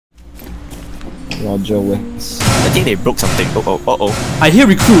Roger West. I think they broke something. Uh-oh. I hear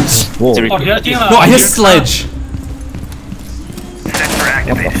recruits. Whoa. No, I hear sledge.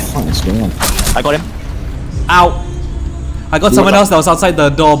 What the fuck is going on? I got him. Ow. I got someone else that was outside the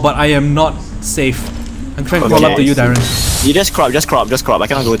door, but I am not safe. I'm trying to crawl up to you, Darren. You just crop. I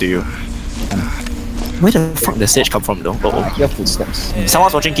cannot go to you. Where the fuck did the stage come from though? I hear footsteps.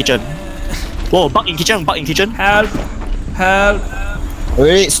 Someone's watching kitchen. Whoa, bug in kitchen. Help. Help.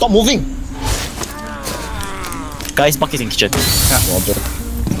 Wait, stop moving! Guys, bug is in kitchen. Roger.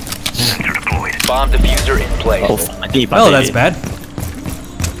 Bomb diffuser in place. Oh, fuck. I think he Well, planted that's it. bad.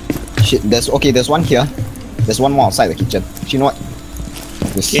 Shit, there's one here. There's one more outside the kitchen. You know what?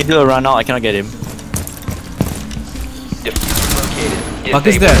 This. Can you do a run out? I cannot get him. Diffuser located. Fuck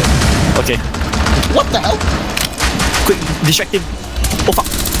is that? Okay. What the hell? Quick, distract him. Oh fuck.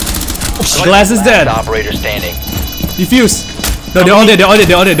 Glass is dead. Last operator standing. Defuse. No, they're all dead. We're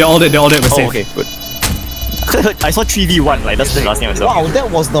safe. Oh, okay, good. I saw 3v1, like that's the last thing I saw. Wow, that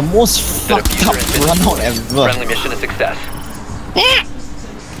was the most fucked up run out ever. Friendly mission a success.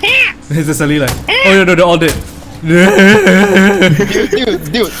 This is Sally like, oh no, they're all dead. Dude,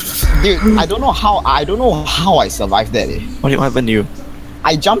 I don't know how I survived that. What happened to you?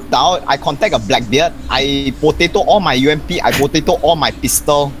 I jumped out, I contact a Blackbeard, I potato all my UMP, I potato all my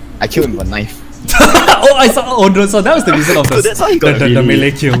pistol, I killed him with a knife. Oh, I saw. Oh no, so that was the reason of So that's how you got the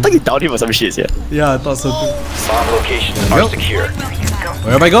melee kill. I thought you downed him or some shit, yeah. Yeah, I thought so too. Bomb locations are secure.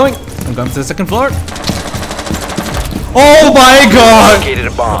 Where am I going? I'm going to the second floor. Oh my god! Located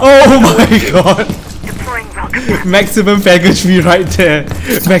a bomb. Oh my god! Maximum faggotry right there.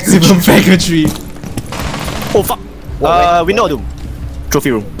 Maximum faggotry. Oh fuck! Window room.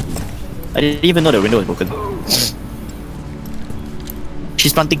 Trophy room. I didn't even know the window was broken.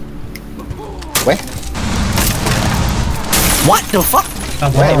 She's planting. Where? What the fuck?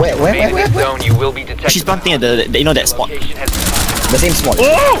 Where? Remain in this zone, you will be detected. She's planting at the you know that spot. Location has The same spot.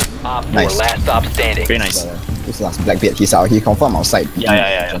 Op 4, Nice. last stop standing. Very nice. This last Blackbeard, he's out. He confirmed outside.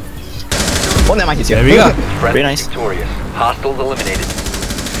 Yeah. Oh, never mind, he's here. There we go. Friendly Very nice. victorious. Hostiles eliminated.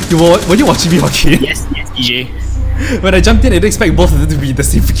 Were you watching me, okay? Yes, DJ. When I jumped in, I didn't expect both of them to be in the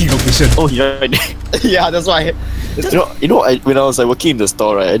same freaking location. Oh, he's right there. Yeah, that's why. When I was like working in the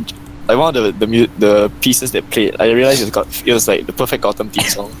store, right? Like one of the pieces that played, I realized it was like the perfect autumn theme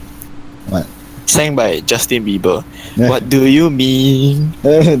song. What? Sang by Justin Bieber. Yeah. What do you mean?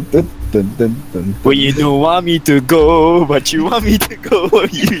 Well, you don't want me to go, but you want me to go.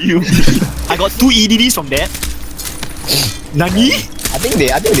 You mean? I got 2 EDDs from that. Nani? I think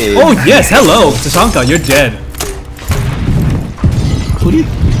they. Oh yes, hello, Tashanka, you're dead.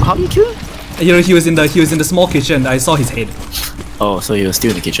 How did you kill him? You know, he was in the small kitchen. I saw his head. Oh, so he was still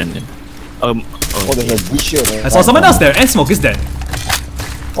in the kitchen then. Oh, there's a dish here. I saw someone else there, and Smoke is dead.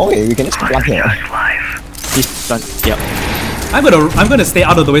 Okay, we can just plant here. He's done. Yep. I'm gonna stay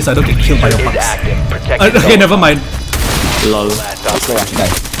out of the way so I don't get killed by your Is punks. active. Protect Okay, yourself. never mind. Lol. Last Let's go, operator.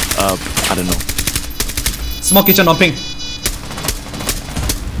 guys. I don't know. Small kitchen on ping.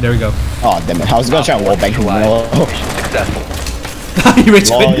 There we go. Oh, damn it. I was gonna try and wallbang him. Mission successful. He rage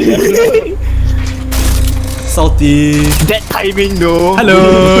quit. Salty. That timing though.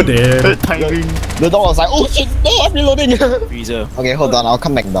 Hello there. That timing. The dog was like, oh shit, no, I'm reloading. Freezer. Okay, hold on, I'll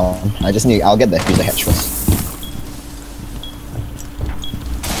come back down. I'll get the freezer hatch first.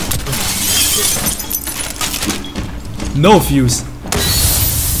 No fuse.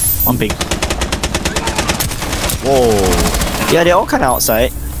 One ping. Whoa. Yeah, they're all kind of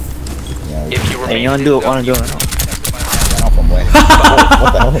outside. If you Hey, remain you wanna in do this zone, it? Run out from where?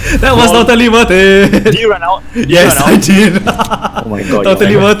 What the hell? That was totally worth it. Did you run out? Yes, I did. Oh my god.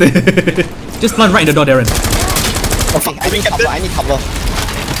 Totally worth it. Just plant right in the door, Darren. Okay, I need cover.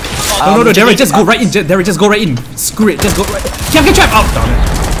 No, Darren, just go right in. Darren, just go right in. Screw it, just go right. Can't get trapped. Oh, damn it.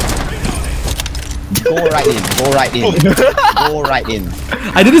 Go right in.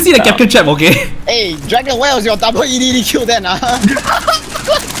 I didn't see the captain trap. Okay. Hey, Dragon, where was your double EDD kill then,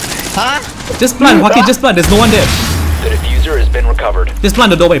 Huh? Just plant, Joaquin. Just plant. There's no one there. the diffuser has been recovered. Just plant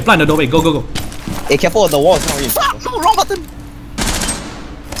the doorway. Plant the doorway. Go. Hey, careful of the wall, it's not really. No, wrong button.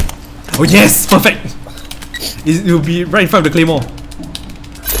 Oh yes, perfect. It will be right in front of the claymore.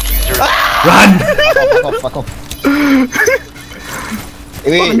 Diffuser Run. Fuck off.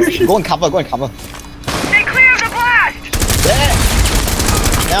 Wait, go and cover. Stay clear of the blast!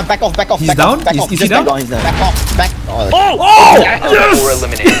 Yeah, back off. He's down? Is he down? He's down. Back off. Oh! Oh Op 4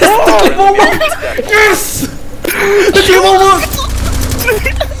 eliminated. yes. The claymore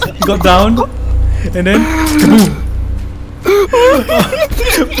worked. He got down, and then kaboom.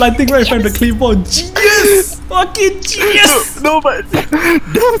 Planting right in front of the claymore. Genius! Fucking genius! No, but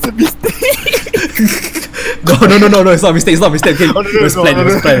that was a mistake. No, it's not a mistake, okay? It was planned,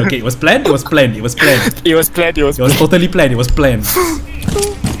 okay? It was planned. It was planned. It was totally planned, it was planned.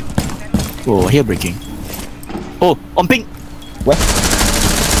 Oh, here breaking. Oh, on ping. What?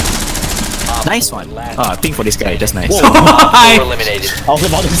 Nice one. Ah, ping for this guy, that's nice. Four eliminated. I was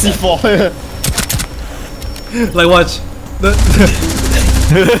about to C4. Like watch.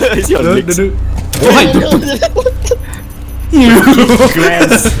 It's your legs.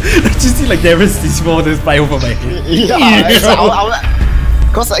 Grass. Just see like there is this small just fly over my head.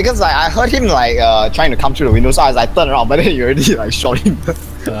 Cause I heard him like trying to come through the window, so I was like turn around, but then you already like shot him.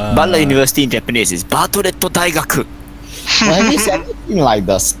 Butler University in Japanese is Batoretto Daigaku. Well, have you seen like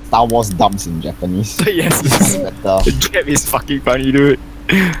the Star Wars dubs in Japanese? Yes, It's better. the gap is fucking funny, dude.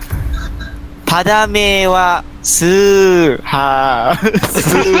 Padame wa su ha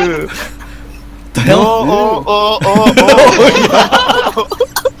su.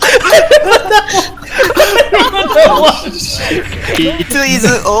 It is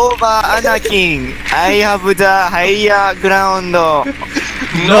over, Anakin. I have the higher ground. No.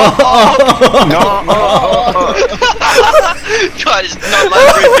 No. God, it's not my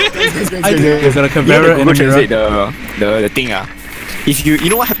There's a Caveira in the translate mirror. the thing If you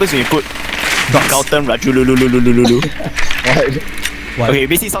know what happens when you put Gautam Rajulululululu. What? Okay,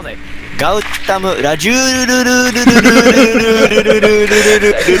 basically it sounds like Gautam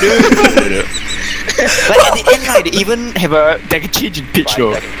But at the end, right, they even have a change in pitch 5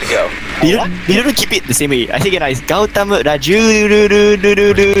 though. seconds to go. They don't keep it the same way. I think it's Gautam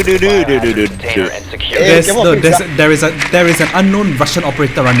Container and secure. There is an unknown Russian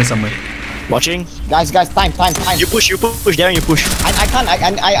operator running somewhere. Watching? Guys, time. You push, Darren, you push. I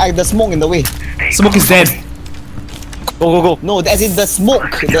can't. The smoke in the way. Smoke is dead. Go. No, as in the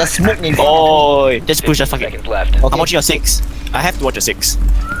smoke. The smoke in front. Oh, just push, just fuck it. Seconds left. Okay. I'm watching your 6. I have to watch your 6.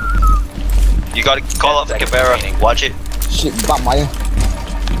 You gotta call up Caveira. Watch it. Shit, bump wire.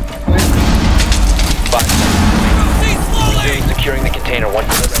 Resume securing the container once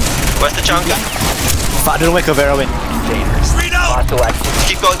it's ready. Where's the chunk? Fuck, I don't know where Caveira went. Containers. Hostile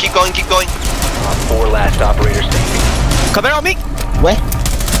activity. Keep going. 4 last operators standing. Caveira on me! Where?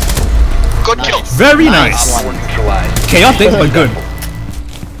 Good kill. Very nice. Op 4 neutralized. Chaotic but good.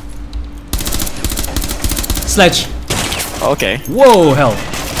 Sledge. Okay. Whoa, hell.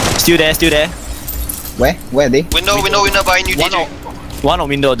 Still there. Where are they? Window behind you, DJ. One on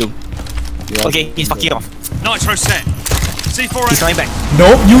window, Doom. Okay, he's fucking off. Nitro set. C4. He's coming back.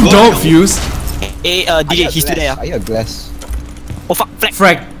 Nope, you don't, Fuse. Hey, DJ, he's still there. I hear glass. Oh fuck, flag.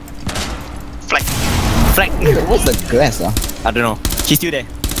 Frag. Flag. What's the glass? I don't know. He's still there.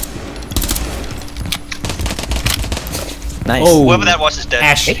 Nice. Oh. Whoever that was is dead.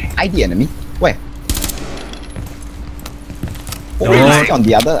 Ash. Hey, ID enemy. Where? Oh, No. he's on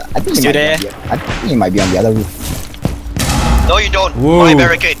the other. I think he Still might there? be on I think he might be on the other roof. No, you don't. Whoa. My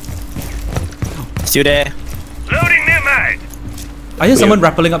barricade. Still there. Loading near mag. I hear someone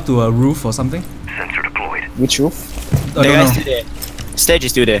rappelling up to a roof or something. Sensor deployed. Which roof? I The don't guy's know. still there. Sledge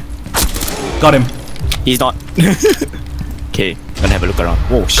is still there. Got him. He's not. Okay, gonna have a look around.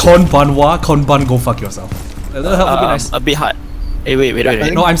 Whoa, shit. Konban, go fuck yourself. That'll help, would be nice. A bit hard. Hey, wait.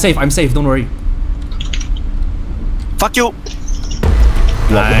 No, I'm safe, don't worry. Fuck you.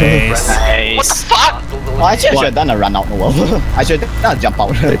 Nice. What the fuck? Oh, actually, I should have done a run out. No, well. I should have done a jump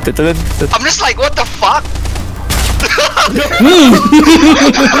out. I'm just like, what the fuck?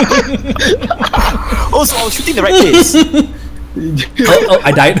 Oh, so I was shooting the right place. Oh,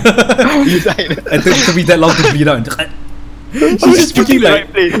 I died. You died. It took me that long to bleed out. He's just fucking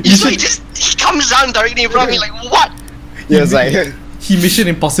like He comes down directly in front of me like, what? It was like he Mission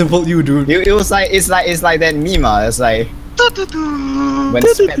Impossible you, dude. it was like it's like that meme. It's like when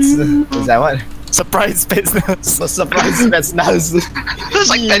Spets. Is that what? Surprise, Spetsnaz. Surprise Spetsnaz. It's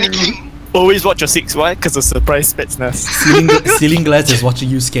like panicking. Always watch your 6. Why? Because of surprise, Spetsnaz. Ceiling glass is watching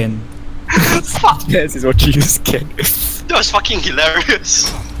you scan. Yes, is watching you scan. That was fucking hilarious.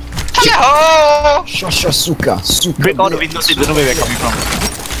 Hello! Suka. Break all the windows, you don't know where we're coming from.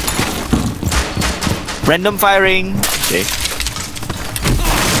 Random firing. Okay.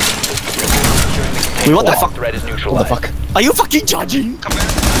 Wait, what the fuck? Threat is What the neutralized. fuck? Are you fucking charging?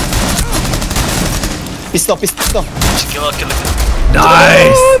 Pistol. Kill.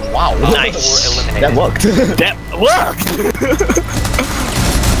 Nice. Wow. Nice. 4 eliminated. That worked. That worked!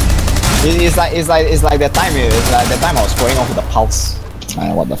 It's like that time. It's like that time I was throwing off with the pulse.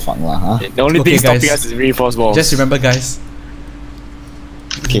 What the fuck lah, huh? The only Okay, thing stopping guys. us is reinforced walls. Just remember, guys,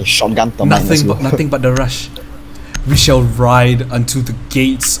 Okay, shotgun thermite. nothing but the rush. We shall ride unto the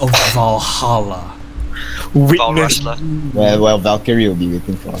gates of Valhalla. Foul Witness. rustler. Well, Valkyrie will be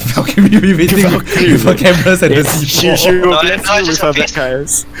waiting for us. Valkyrie will be waiting with her cameras and the She C4. will No, bless no, you with just her a black piece.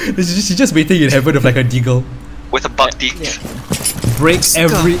 eyes. She's just waiting in heaven with like a deagle. With a buck teeth.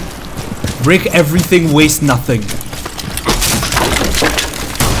 Break everything, waste nothing.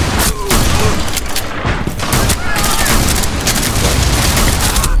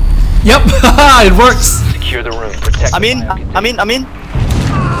 Yep, it works. Secure the room. Protect I'm in. the bio I'm in.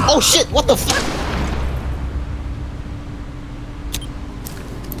 Oh shit! What the fuck?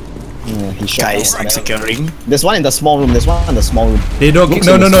 Yeah, he shot Guys, out. I'm securing. There's one in the small room. There's one in the small room. They don't. Looks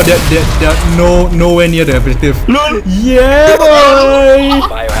No, in no, the no. small- They're nowhere near the objective. LOL! Yeah, boy.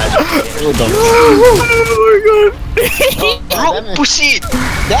 Biohazard container. Oh Bro, pussy!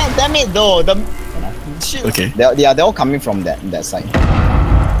 Damn it though. Shit. Okay. They're all coming from that side. my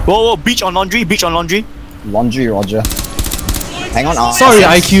god. Whoa, beach on laundry. Laundry, Roger. Hang on. Sorry,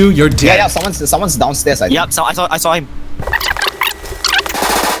 IQ, you're dead. Yeah, someone's downstairs. I think. Yep, so I saw him.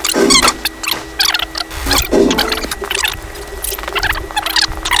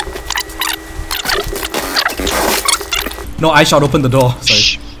 No, I shot open the door.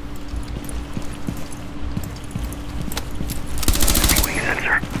 Sorry.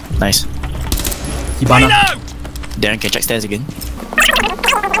 Nice. Hibana. Darren can check stairs again.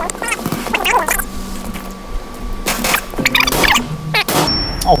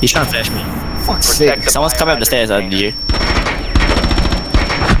 Oh, He's trying to flash me. fuck's sake. Protect the Someone's coming up the stairs, biohazard DJ.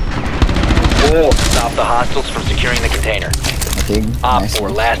 container. Stop the hostiles from securing the container. Okay, Op nice. 4,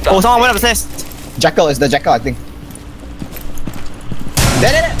 last Oh, op someone went up the stairs. Jackal is the Jackal, I think.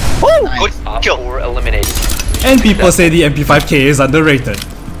 There. Woo! Nice. Good Op kill. 4 eliminated. And people say the MP5K is underrated.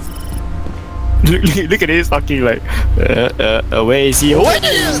 Look at this fucking like, where is he? What?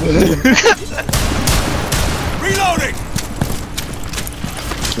 Reloading!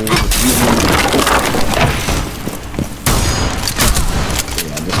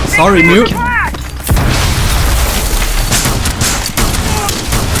 Sorry, mute.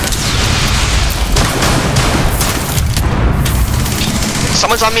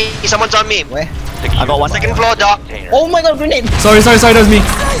 Someone's on me. Someone's on me. Where? I got one. Second floor, dock. Container. Oh my god, grenade! Sorry, that was me.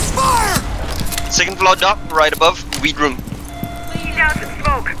 Second floor, dock. Right above. Weed room.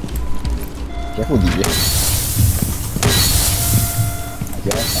 Careful, DJ.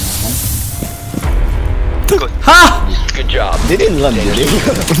 Okay, someone. Good. Ha! Good job. They didn't learn, did they?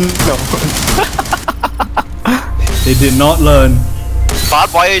 They did not learn.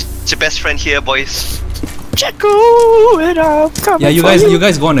 Barbed wire is your best friend here, boys. Jacko, and I'm coming Yeah, you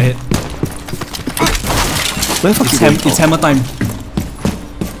guys go on ahead. Where the fuck It's hammer time.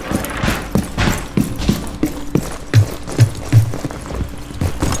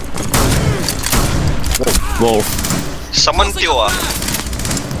 Whoa. Someone kill her.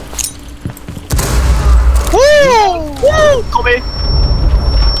 Woo! Kobe!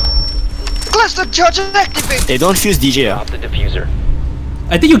 Cluster charge activate. They don't fuse DJ. Stop the diffuser.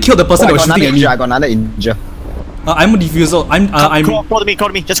 I think you killed the person I that was got shooting another at me. injure. I got another injure. I'm a diffuser. I'm. Call to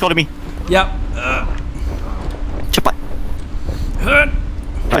me, just call to me. Yeah. Cepat.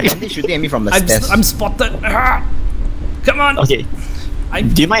 Right. Somebody shooting at me from the stairs. I'm spotted. Come on. Okay. I-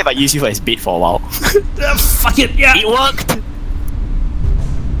 Do you mind if I use you as bait for a while? Fuck it. Yeah. It worked!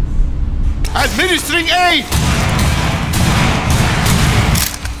 Administering aid!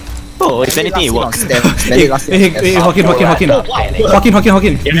 Oh, if anything, it works. Hey, Hawkin.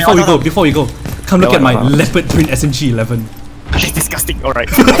 Before we go. Come look at my leopard twin SMG 11. It's disgusting. Alright.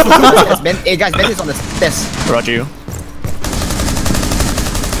 Hey guys, Ben is on the stairs. Roger you.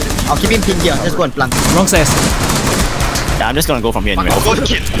 I'll keep him pinned here. Just go and plant. Wrong says. Yeah, I'm just gonna go from here anyway. Good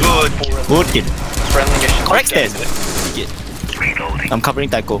kid. Good. Good kid. Friendly mission. Correct stairs. Reloading. I'm covering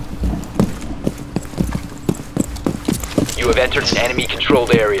Taiko. You have entered an enemy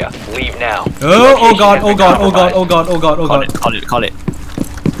controlled area. Leave now. Oh god. Call it.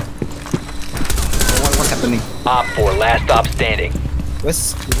 What's happening? Op 4, last stop standing.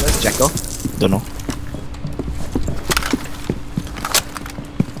 Where's Jackal? Don't know.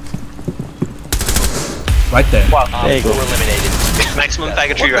 Right there. Op There you 4 go. eliminated. Maximum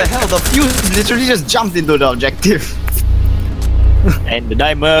package What the right. hell? The fuse literally just jumped into the objective. And the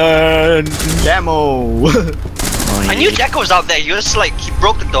diamond! Demo. I knew Jacko was out there. He was like, he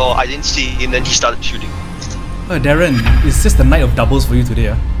broke the door. I didn't see him. Then he started shooting. Darren, it's just the night of doubles for you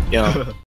today. Yeah.